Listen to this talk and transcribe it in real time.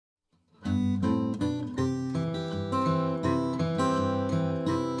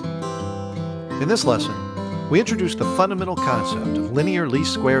In this lesson, we introduce the fundamental concept of linear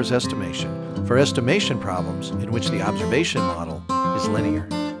least squares estimation for estimation problems in which the observation model is linear.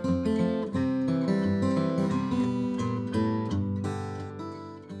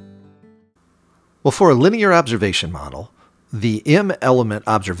 Well, for a linear observation model, the m-element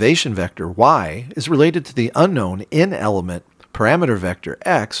observation vector y is related to the unknown n-element parameter vector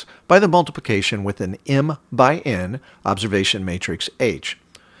x by the multiplication with an m by n observation matrix H.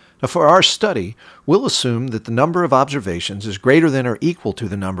 Now, for our study, we'll assume that the number of observations is greater than or equal to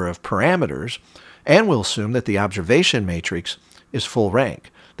the number of parameters, and we'll assume that the observation matrix is full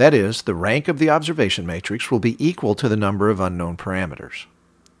rank. That is, the rank of the observation matrix will be equal to the number of unknown parameters.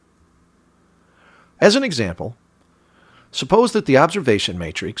 As an example, suppose that the observation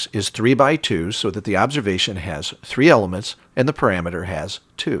matrix is 3 by 2 so that the observation has 3 elements and the parameter has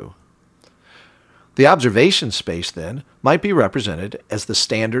 2. The observation space, then, might be represented as the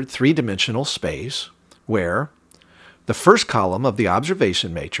standard three-dimensional space where the first column of the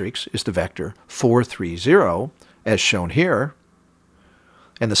observation matrix is the vector 4, 3, 0, as shown here,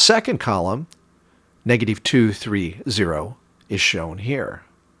 and the second column, negative 2, 3, 0, is shown here.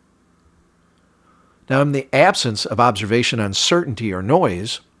 Now, in the absence of observation uncertainty or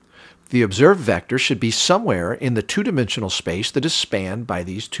noise, the observed vector should be somewhere in the two-dimensional space that is spanned by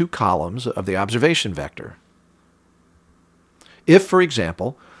these two columns of the observation vector. If, for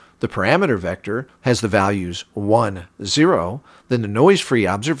example, the parameter vector has the values 1, 0, then the noise-free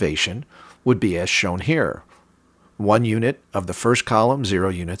observation would be as shown here. 1 unit of the first column, 0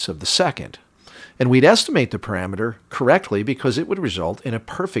 units of the second. And we'd estimate the parameter correctly because it would result in a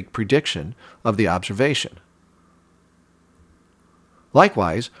perfect prediction of the observation.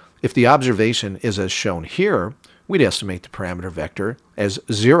 Likewise, if the observation is as shown here, we'd estimate the parameter vector as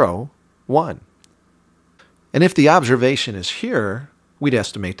 0, 1. And if the observation is here, we'd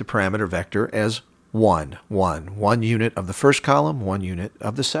estimate the parameter vector as 1, 1. 1 unit of the first column, 1 unit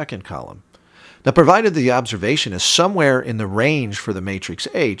of the second column. Now, provided the observation is somewhere in the range for the matrix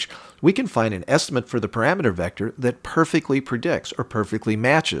H, we can find an estimate for the parameter vector that perfectly predicts or perfectly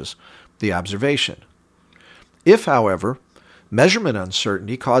matches the observation. If, however, measurement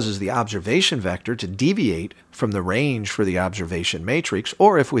uncertainty causes the observation vector to deviate from the range for the observation matrix,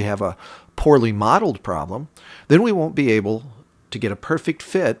 or if we have a poorly modeled problem, then we won't be able to get a perfect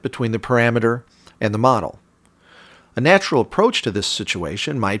fit between the parameter and the model. A natural approach to this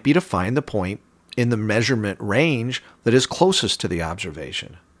situation might be to find the point in the measurement range that is closest to the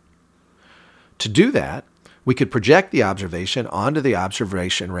observation. To do that, we could project the observation onto the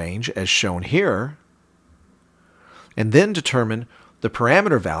observation range as shown here, and then determine the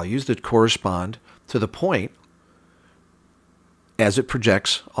parameter values that correspond to the point as it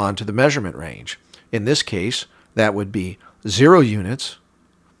projects onto the measurement range. In this case, that would be 0 units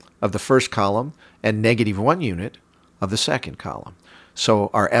of the first column and negative 1 unit of the second column.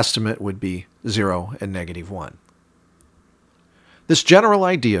 So our estimate would be 0 and negative 1. This general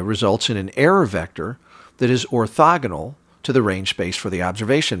idea results in an error vector that is orthogonal to the range space for the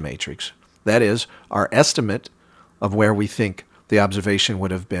observation matrix. That is, our estimate of where we think the observation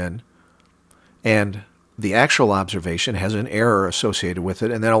would have been, and the actual observation has an error associated with it,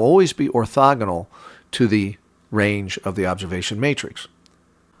 and that will always be orthogonal to the range of the observation matrix.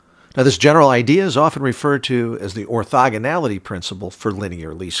 Now, this general idea is often referred to as the orthogonality principle for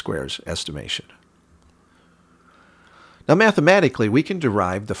linear least squares estimation. Now, mathematically, we can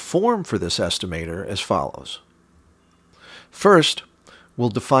derive the form for this estimator as follows. First, we'll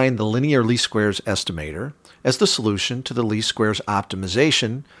define the linear least squares estimator as the solution to the least squares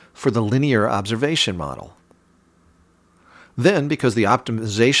optimization for the linear observation model. Then, because the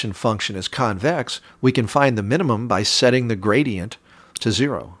optimization function is convex, we can find the minimum by setting the gradient to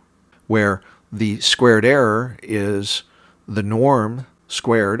 0, where the squared error is the norm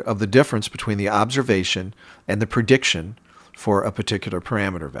squared of the difference between the observation and the prediction for a particular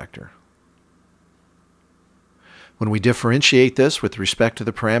parameter vector. When we differentiate this with respect to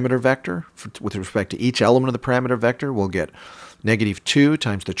the parameter vector, with respect to each element of the parameter vector, we'll get negative 2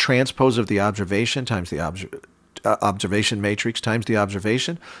 times the transpose of the observation times the observation matrix times the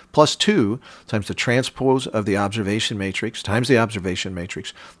observation, plus 2 times the transpose of the observation matrix times the observation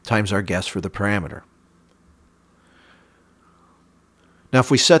matrix times our guess for the parameter. Now,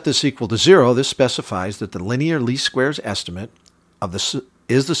 if we set this equal to 0, this specifies that the linear least squares estimate of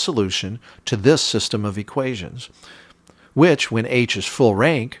is the solution to this system of equations, which, when H is full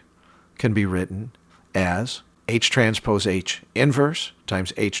rank, can be written as H transpose H inverse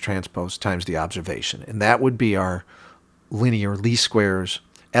times H transpose times the observation. And that would be our linear least squares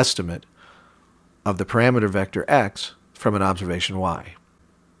estimate of the parameter vector x from an observation y.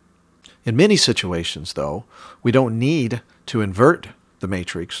 In many situations, though, we don't need to invert the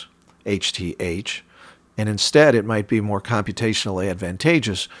matrix HTH, and instead it might be more computationally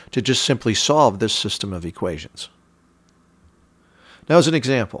advantageous to just simply solve this system of equations. Now, as an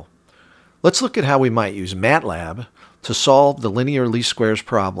example, let's look at how we might use MATLAB to solve the linear least squares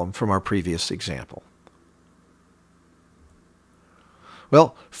problem from our previous example.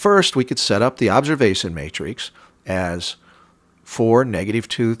 Well, first we could set up the observation matrix as 4,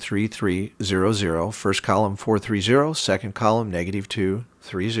 -2, 3, 3, 0, 0. First column 4, 3, 0. Second column -2,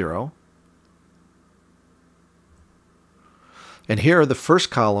 3, 0. And here the first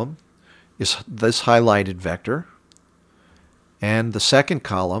column is this highlighted vector, and the second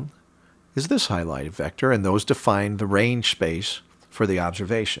column is this highlighted vector, and those define the range space for the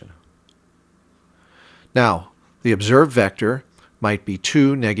observation. Now, the observed vector might be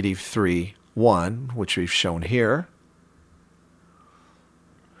 2, -3, 1, which we've shown here.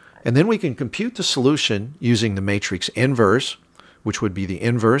 And then we can compute the solution using the matrix inverse, which would be the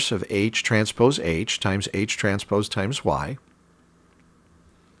inverse of H transpose H times H transpose times Y.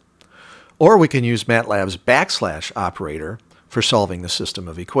 Or we can use MATLAB's backslash operator for solving the system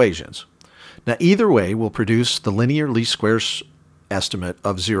of equations. Now, either way will produce the linear least squares estimate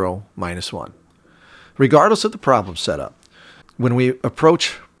of 0 minus 1. Regardless of the problem setup, when we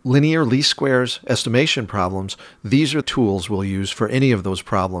approach linear least squares estimation problems, these are tools we'll use for any of those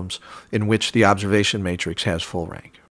problems in which the observation matrix has full rank.